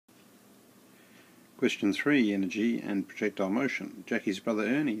Question 3, energy and projectile motion. Jackie's brother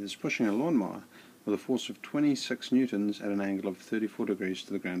Ernie is pushing a lawnmower with a force of 26 newtons at an angle of 34 degrees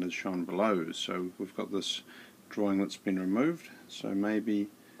to the ground as shown below. So we've got this drawing that's been removed, so maybe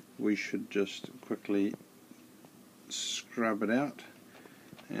we should just quickly scrub it out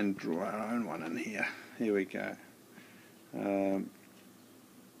and draw our own one in here. Here we go. So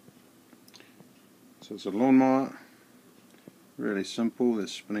it's a lawnmower. Really simple.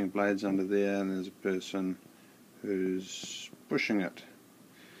 There's spinning blades under there and there's a person who's pushing it,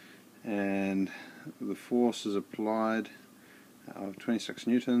 and the force is applied of 26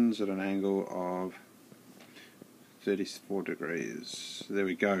 newtons at an angle of 34 degrees. There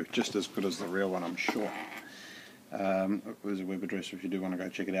we go, just as good as the real one, I'm sure. There's a web address if you do want to go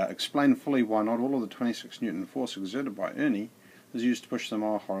check it out. Explain fully why not all of the 26 newton force exerted by Ernie is used to push the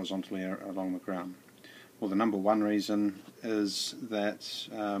mower horizontally along the ground. Well, the number one reason is that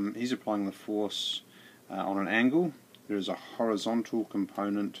he's applying the force on an angle. There is a horizontal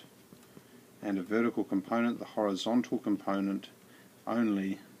component and a vertical component. The horizontal component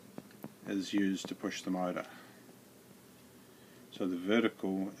only is used to push the motor. So the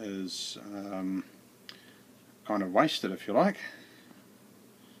vertical is kind of wasted, if you like.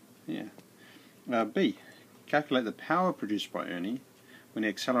 Yeah. B. Calculate the power produced by Ernie when he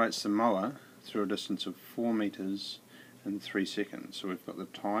accelerates the mower through a distance of 4 meters in 3 seconds. So we've got the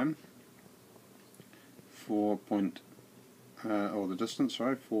time, the distance,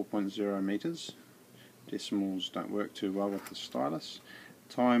 4.0 meters. Decimals don't work too well with the stylus.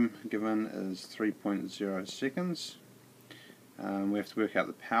 Time given is 3.0 seconds. We have to work out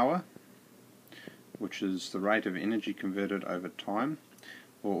the power, which is the rate of energy converted over time,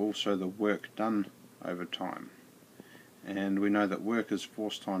 or also the work done over time. And we know that work is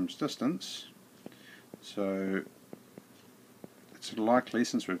force times distance, so it's likely,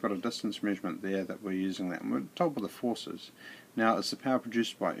 since we've got a distance measurement there, that we're using that. And we're told what the force is. Now it's the power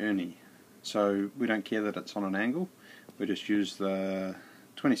produced by Ernie, so we don't care that it's on an angle, we just use the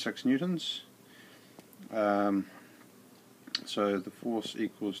 26 newtons. So the force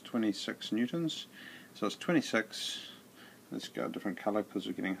equals 26 newtons, so it's 26, let's go a different colour because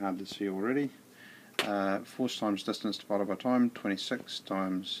we're getting hard to see already. Force times distance divided by time, 26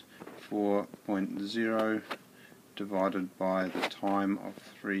 times 4.0 divided by the time of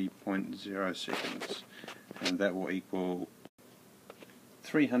 3.0 seconds, and that will equal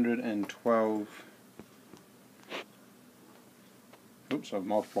 312. Oops, I've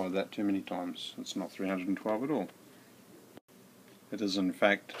multiplied that too many times. It's not 312 at all. It is in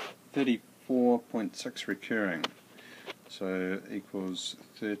fact 34.6 recurring, so equals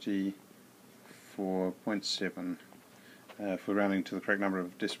 34.7. If we're rounding to the correct number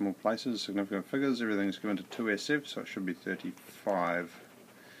of decimal places, significant figures, everything's given to 2SF, so it should be 35.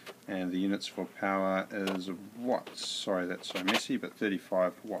 And the units for power is watts. Sorry, that's so messy, but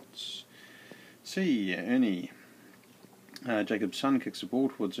 35 watts. C. Ernie. Jacob's son kicks a ball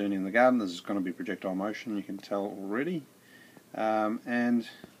towards Ernie in the garden. This is going to be projectile motion, you can tell already. And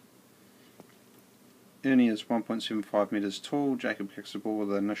Ernie is 1.75 meters tall. Jacob kicks the ball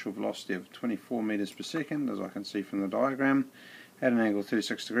with an initial velocity of 24 meters per second, as I can see from the diagram, at an angle of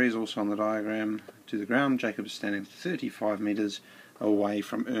 36 degrees, also on the diagram, to the ground. Jacob is standing 35 meters away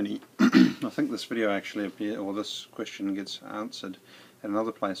from Ernie. I think this video actually appears, or this question gets answered at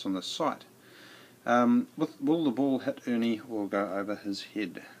another place on this site. Will the ball hit Ernie or go over his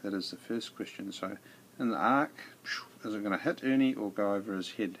head? That is the first question. So in the arc, is it going to hit Ernie or go over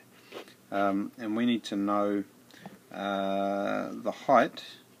his head? And we need to know the height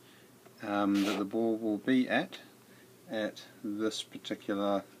that the ball will be at this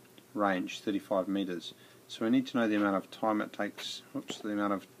particular range, 35 meters. So we need to know the amount of time it takes, the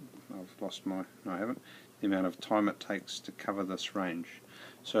amount of time it takes to cover this range.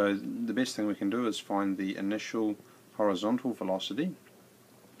 So the best thing we can do is find the initial horizontal velocity.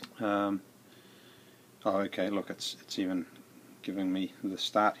 Okay, look, it's even giving me the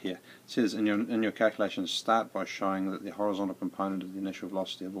start here. It says in your calculations, start by showing that the horizontal component of the initial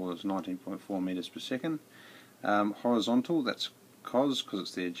velocity of the ball is 19.4 meters per second. Horizontal, that's because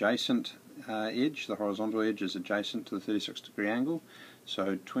it's the adjacent edge. The horizontal edge is adjacent to the 36 degree angle.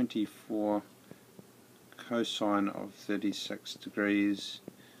 So 24 cosine of 36 degrees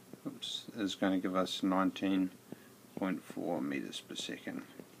is going to give us 19.4 meters per second.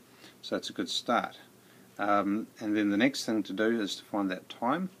 So that's a good start. And then the next thing to do is to find that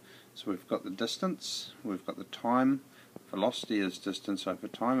time. So we've got the distance, we've got the time. Velocity is distance over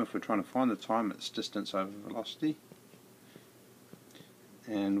time. If we're trying to find the time, it's distance over velocity.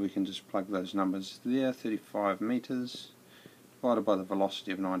 And we can just plug those numbers there. 35 meters divided by the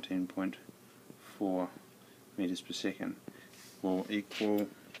velocity of 19.4 24 meters per second will equal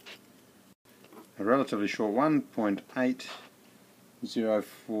a relatively short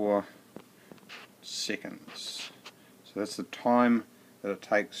 1.804 seconds. So that's the time that it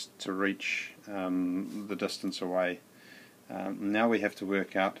takes to reach the distance away. Now we have to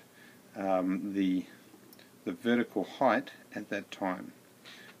work out the vertical height at that time.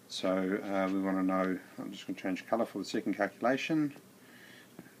 So we want to know, I'm just going to change colour for the second calculation,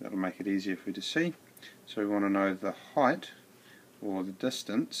 that'll make it easier for you to see. So we want to know the height or the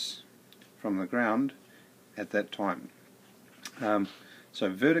distance from the ground at that time. So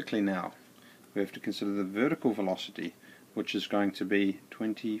vertically now, we have to consider the vertical velocity, which is going to be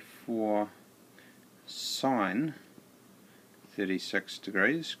 24 sine 36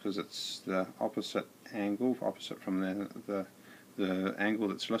 degrees, because it's the opposite angle, opposite from the angle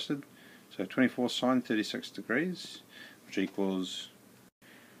that's listed. So 24 sine 36 degrees, which equals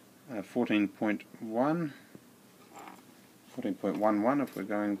 14.11 if we're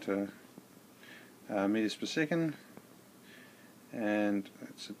going to meters per second, and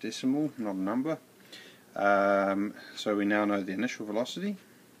it's a decimal, not a number. So we now know the initial velocity,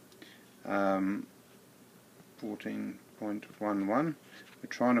 14.11. We're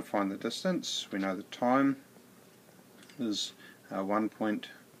trying to find the distance. We know the time is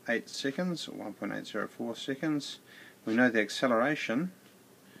 1.8 seconds, or 1.804 seconds. We know the acceleration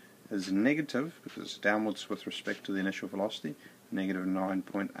is negative because it's downwards with respect to the initial velocity, negative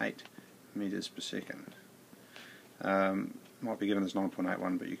 9.8 meters per second. Might be given as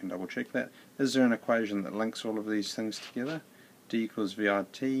 9.81, but you can double check that. Is there an equation that links all of these things together? D equals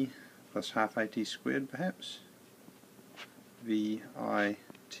VRT plus half AT squared, perhaps?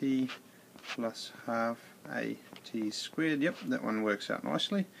 VIT plus half AT squared. Yep, that one works out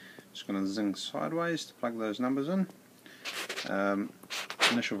nicely. Just going to zing sideways to plug those numbers in.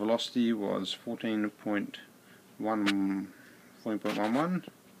 Initial velocity was 14.11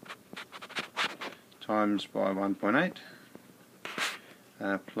 times by 1.8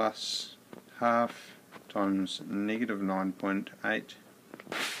 plus half times negative 9.8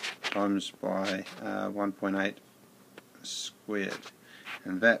 times by 1.8 squared,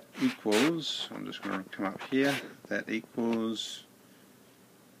 and that equals, I'm just going to come up here, that equals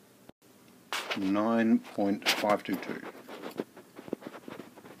 9.522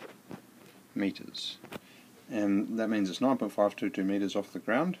 meters, and that means it's 9.522 meters off the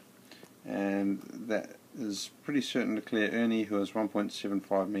ground, and that is pretty certain to clear Ernie, who is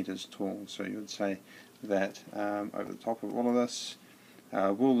 1.75 meters tall. So you would say that over the top of all of this,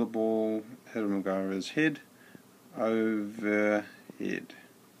 will the ball hit him go over his head? Overhead.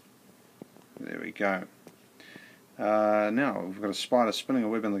 There we go. Now we've got a spider spinning a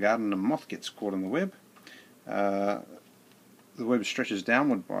web in the garden, and a moth gets caught in the web. The web stretches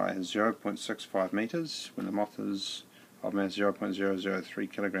downward by 0.65 meters when the moth is of mass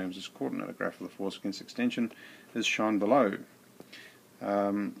 0.003 kilograms is caught, and a graph of the force against extension is shown below.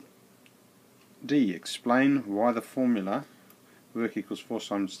 D. Explain why the formula work equals force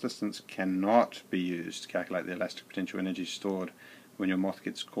times distance cannot be used to calculate the elastic potential energy stored when your moth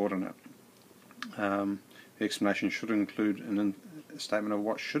gets caught in it. The explanation should include a statement of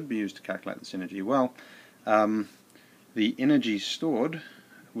what should be used to calculate this energy. Well, the energy stored,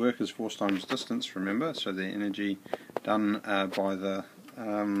 work is force times distance, remember, so the energy done by the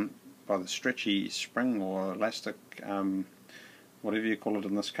stretchy spring or elastic, whatever you call it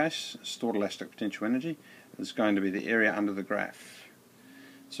in this case, stored elastic potential energy, is going to be the area under the graph.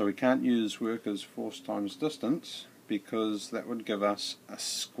 So we can't use work as force times distance because that would give us a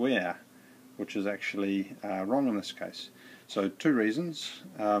square, which is actually wrong in this case. So two reasons.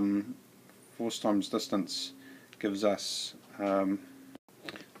 Force times distance gives us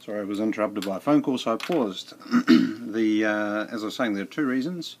sorry, I was interrupted by a phone call, so I paused. As I was saying, there are two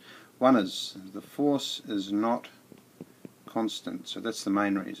reasons. One is the force is not constant, so that's the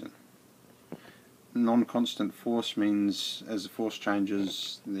main reason. Non-constant force means as the force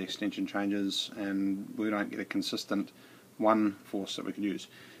changes, the extension changes, and we don't get a consistent one force that we can use.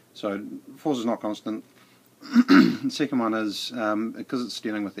 So force is not constant. The second one is because it's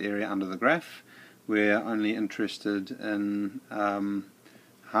dealing with the area under the graph, we're only interested in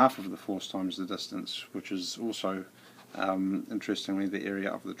half of the force times the distance, which is also interestingly the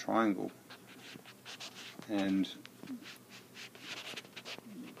area of the triangle. And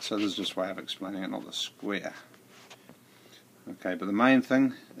so this is just a way of explaining it, not the square. Okay, but the main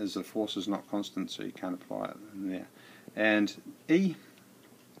thing is the force is not constant, so you can't apply it in there. And E,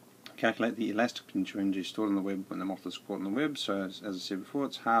 calculate the elastic potential energy stored in the web when the moth is caught in the web. So as I said before,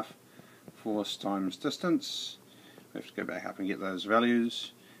 it's half force times distance. We have to go back up and get those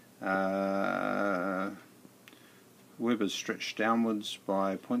values. Web is stretched downwards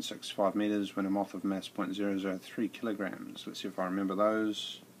by 0.65 meters when a moth of mass 0.003 kilograms. Let's see if I remember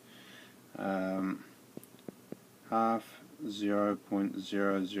those. Half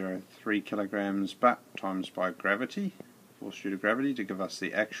 0.003 kilograms, but times by gravity, force due to gravity, to give us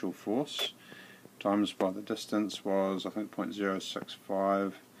the actual force, times by the distance was, I think,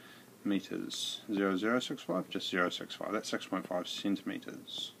 0.065 meters. 0.065? Just 0.65. That's 6.5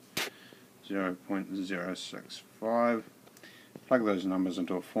 centimeters. 0.065. Plug those numbers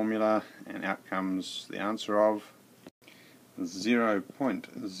into a formula, and out comes the answer of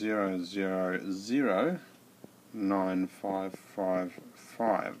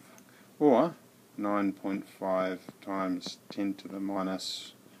 0.000955, or 9.5 times 10 to the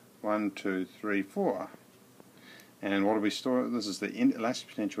minus 1234. And what do we store? This is the elastic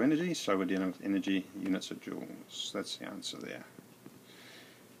potential energy, so we're dealing with energy units of joules. That's the answer there.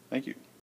 Thank you.